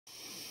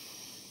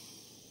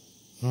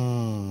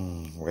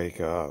Wake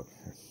up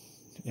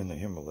in the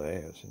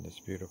Himalayas in this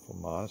beautiful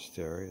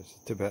monastery as the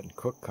Tibetan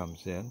cook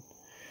comes in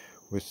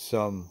with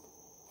some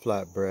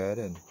flatbread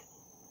and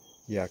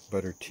yak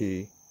butter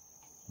tea.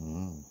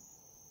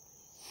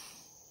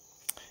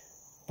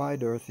 Bye,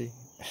 Dorothy.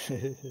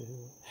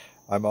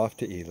 I'm off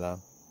to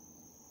Elam,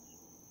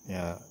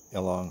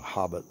 along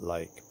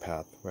hobbit-like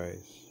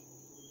pathways.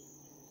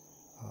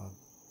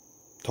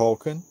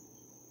 Tolkien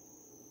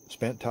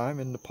spent time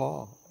in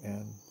Nepal,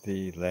 and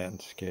the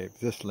landscape,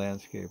 this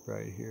landscape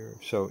right here,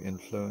 so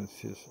influenced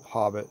his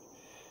hobbit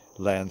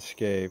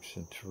landscapes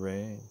and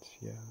terrains.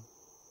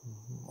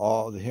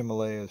 All the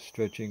Himalayas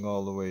stretching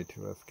all the way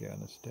to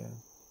Afghanistan.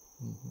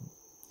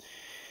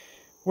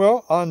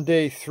 Well, on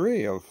day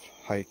 3 of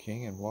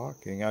hiking and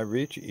walking, I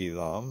reach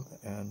Elam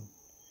and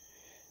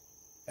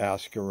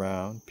ask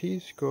around,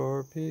 Peace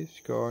Corps,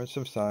 and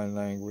some sign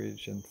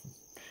language, and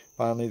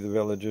finally the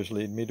villagers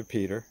lead me to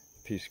Peter,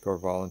 the Peace Corps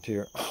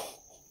volunteer. Oh,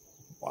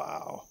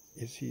 wow,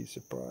 is he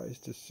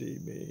surprised to see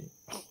me?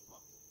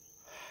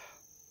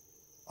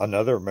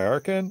 Another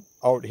American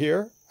out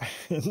here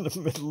in the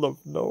middle of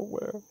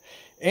nowhere.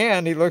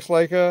 And he looks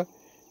like a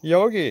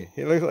yogi.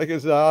 He looks like a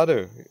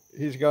sadhu.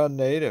 He's gone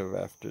native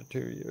after 2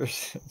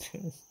 years.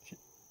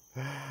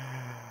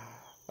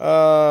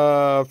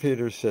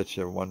 Peter's such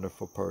a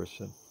wonderful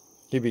person.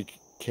 He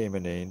became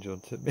an angel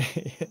to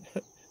me.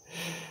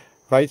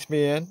 Invites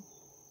me in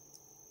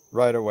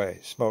right away.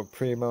 Smoke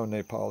primo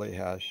Nepali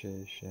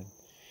hashish. And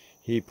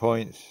he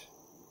points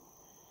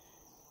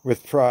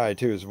with pride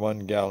to his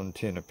 1-gallon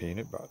tin of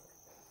peanut butter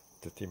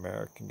that the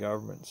American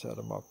government set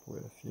him up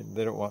with.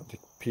 They don't want the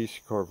Peace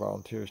Corps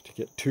volunteers to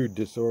get too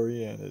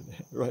disoriented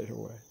right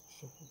away.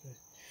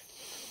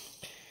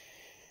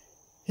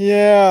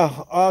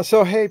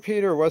 So hey,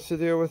 Peter, what's the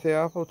deal with the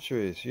apple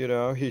trees?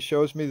 He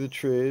shows me the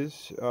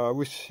trees.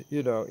 We,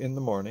 in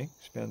the morning,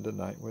 spend the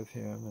night with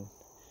him, and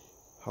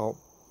how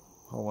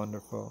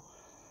wonderful.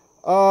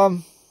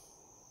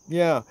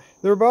 They're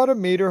about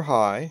 1 meter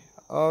high,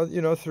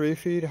 3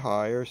 feet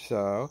high or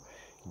so.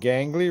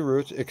 Gangly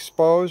roots,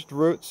 exposed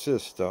root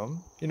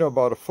system.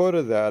 About 1 foot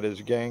of that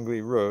is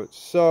gangly roots.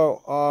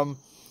 So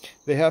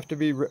they have to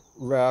be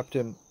wrapped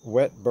in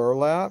wet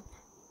burlap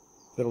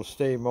that'll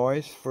stay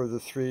moist for the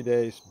 3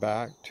 days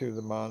back to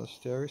the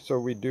monastery. So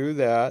we do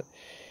that.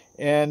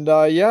 And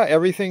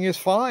everything is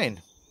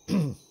fine.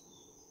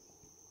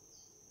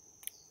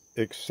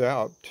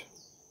 Except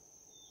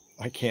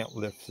I can't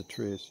lift the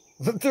trees.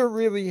 They're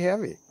really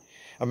heavy.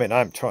 I mean,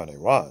 I'm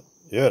 21,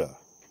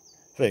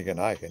 thinking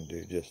I can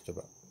do just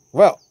about,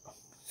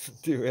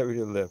 too heavy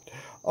to lift.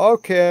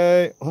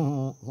 Okay,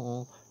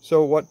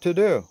 so what to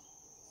do?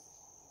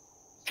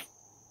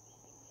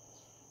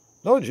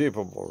 No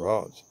jeepable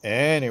roads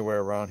anywhere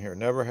around here.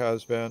 Never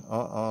has been.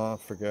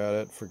 Forget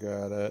it.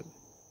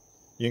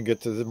 You can get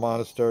to the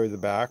monastery the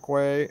back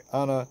way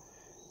on a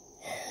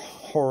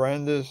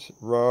horrendous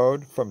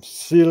road from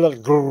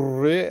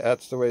Siliguri.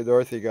 That's the way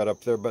Dorothy got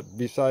up there. But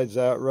besides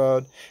that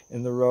road,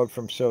 in the road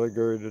from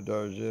Siliguri to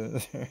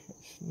Darjeeling,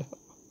 there's no.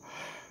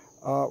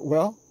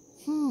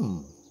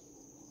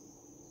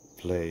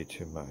 Play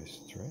to my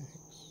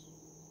strengths.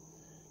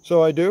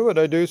 So I do what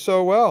I do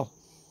so well.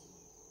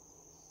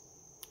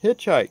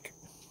 Hitchhike.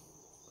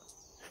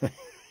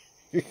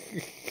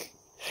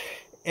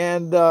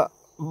 And, but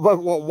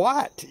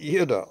what?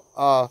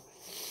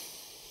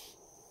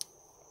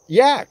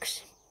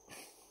 Yaks.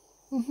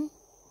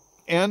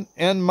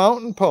 And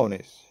mountain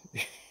ponies.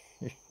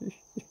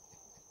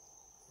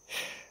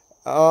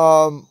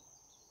 I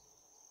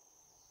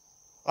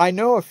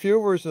know a few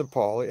words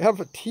Nepali. I have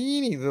a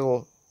teeny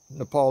little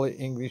Nepali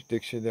English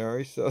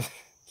dictionary, so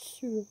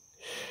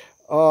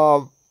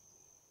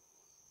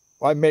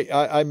I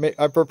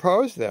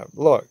propose them.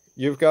 Look,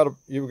 you've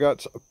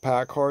got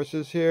pack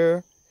horses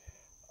here.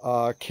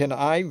 Can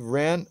I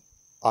rent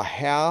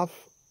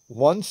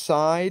one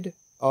side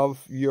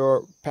of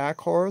your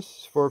pack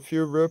horse for a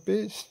few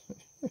rupees?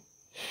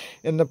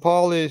 In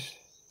Nepalese,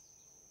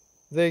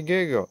 they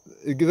giggle.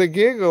 The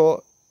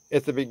giggle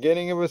at the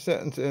beginning of a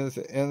sentence and at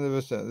the end of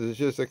a sentence is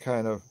just a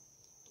kind of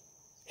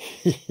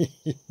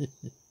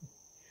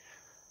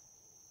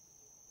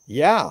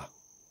yeah.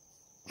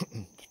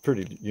 It's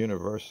pretty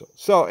universal.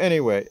 So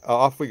anyway,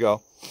 off we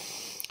go.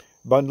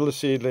 Bundle of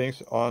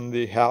seedlings on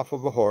the half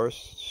of a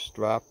horse,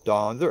 strapped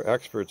on. They're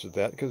experts at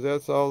that because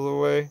that's all the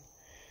way.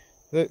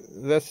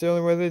 That's the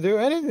only way they do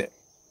anything.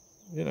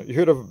 You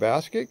heard of a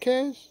basket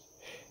case?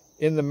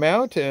 In the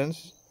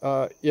mountains,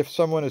 if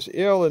someone is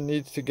ill and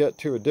needs to get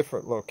to a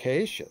different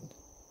location,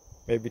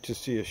 maybe to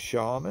see a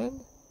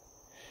shaman,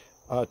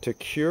 to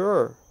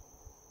cure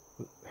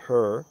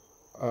her,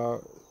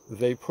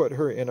 they put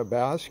her in a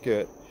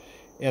basket,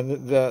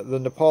 and the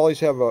Nepalis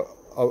have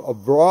a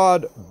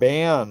broad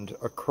band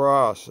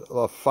across,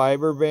 a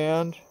fiber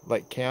band,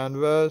 like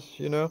canvas,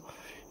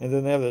 and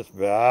then they have this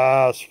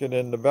basket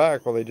in the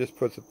back. Well, they just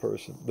put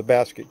the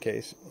basket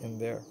case in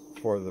there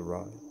for the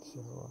ride.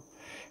 So,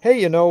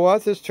 hey, you know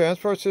what? This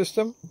transport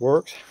system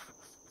works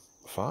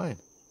fine.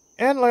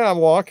 And like I'm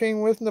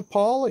walking with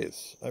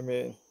Nepalis. I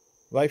mean,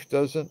 Life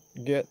doesn't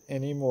get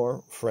any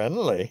more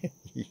friendly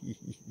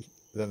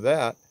than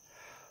that.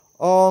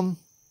 Coming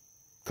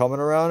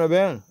around a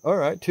bend. All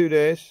right, 2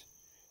 days.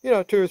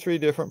 2 or 3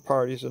 different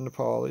parties in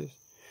Nepalis.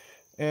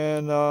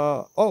 And,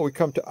 we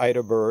come to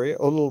Idabury,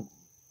 a little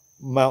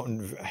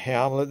mountain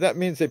hamlet. That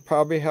means they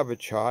probably have a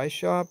chai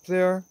shop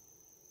there.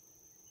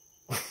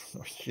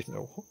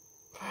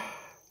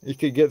 You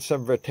could get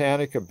some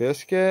Britannica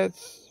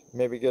biscuits,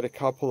 maybe get a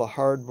couple of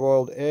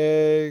hard-boiled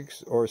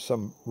eggs or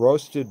some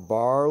roasted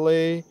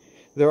barley.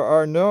 There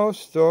are no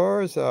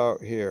stores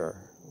out here.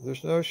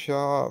 There's no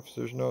shops.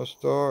 There's no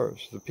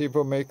stores. The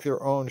people make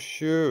their own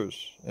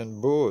shoes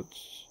and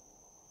boots.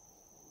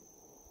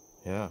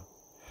 Yeah.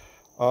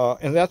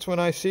 And that's when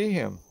I see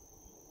him.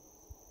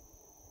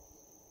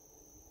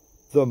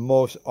 The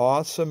most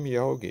awesome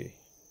yogi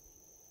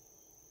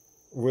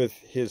with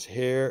his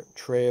hair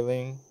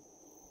trailing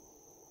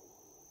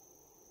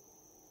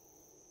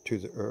to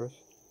the earth.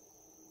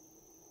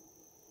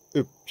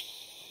 Oops.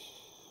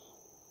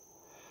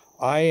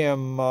 I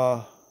am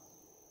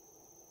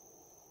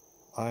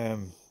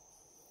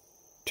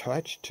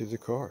touched to the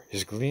core.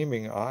 His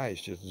gleaming eyes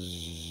just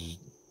zzz.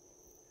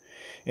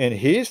 And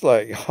he's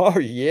like, oh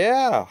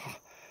yeah.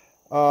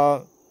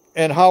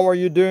 And how are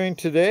you doing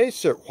today,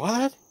 sir?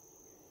 What?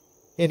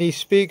 And he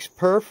speaks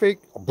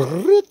perfect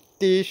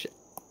British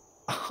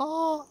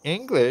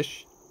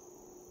English.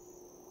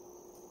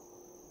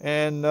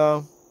 And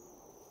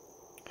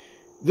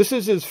this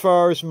is as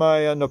far as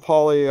my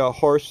Nepali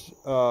horse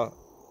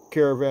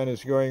caravan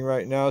is going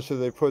right now. So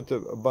they put a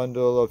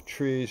bundle of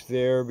trees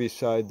there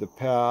beside the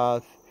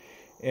path.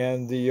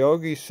 And the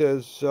yogi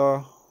says,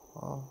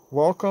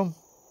 welcome,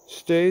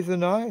 stay the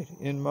night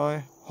in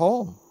my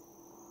home.